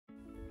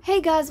Hey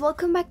guys,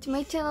 welcome back to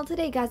my channel.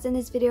 Today guys, in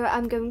this video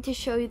I'm going to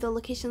show you the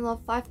location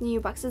of 5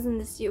 new boxes in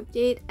this new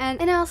update, and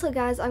also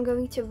guys, I'm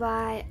going to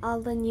buy all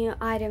the new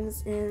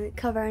items in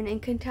Caverna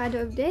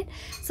Encantada update.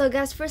 So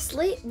guys,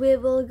 firstly we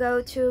will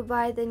go to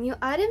buy the new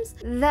items,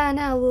 then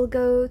I will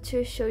go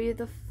to show you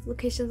the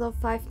locations of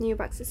 5 new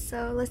boxes.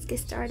 So let's get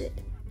started.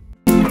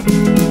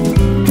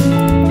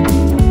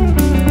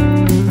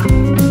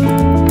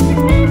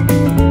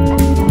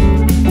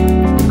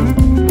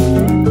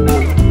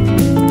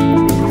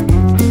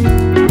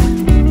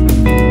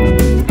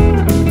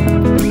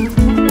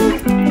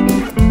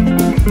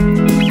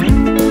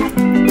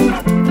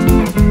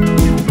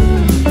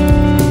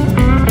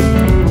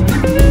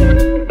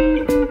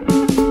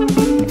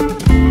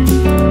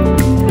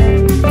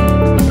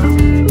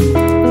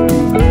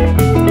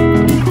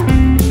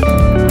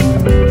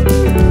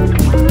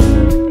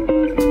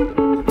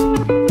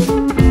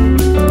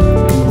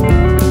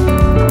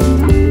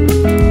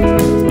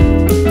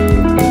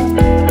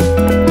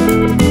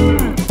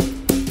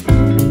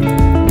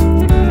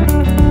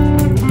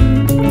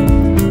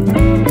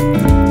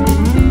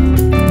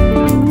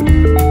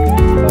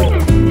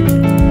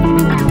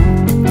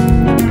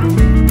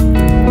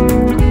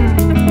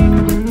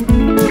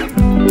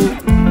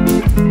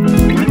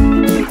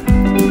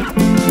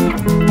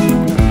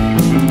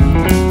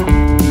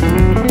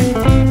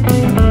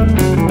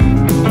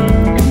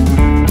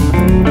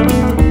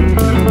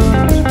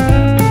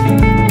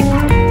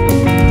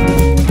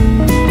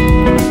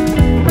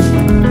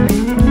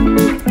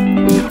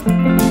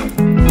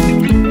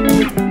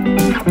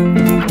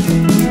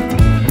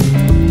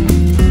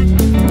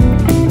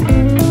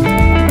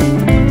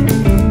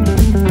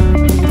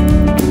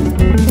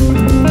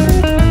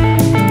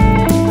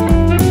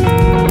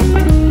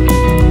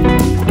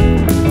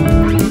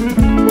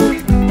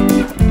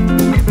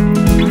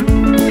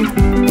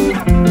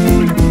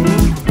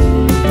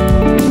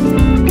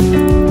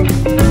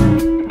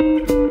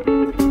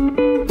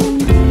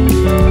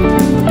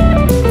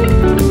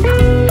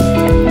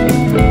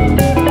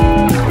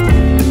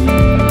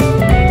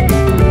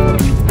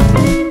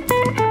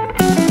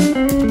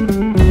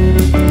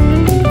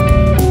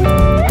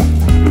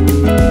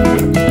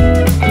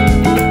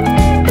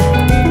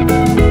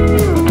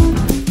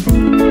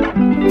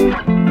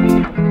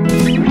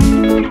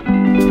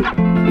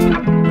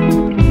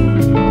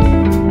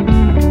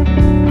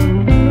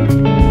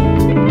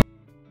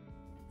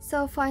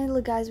 So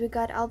finally guys, we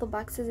got all the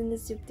boxes in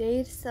this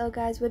update. So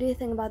guys, what do you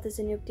think about this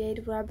new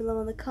update? Write below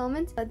in the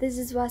comments.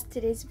 This was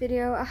today's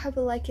video. I hope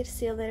you like it.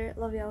 See you later.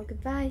 Love y'all.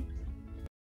 Goodbye.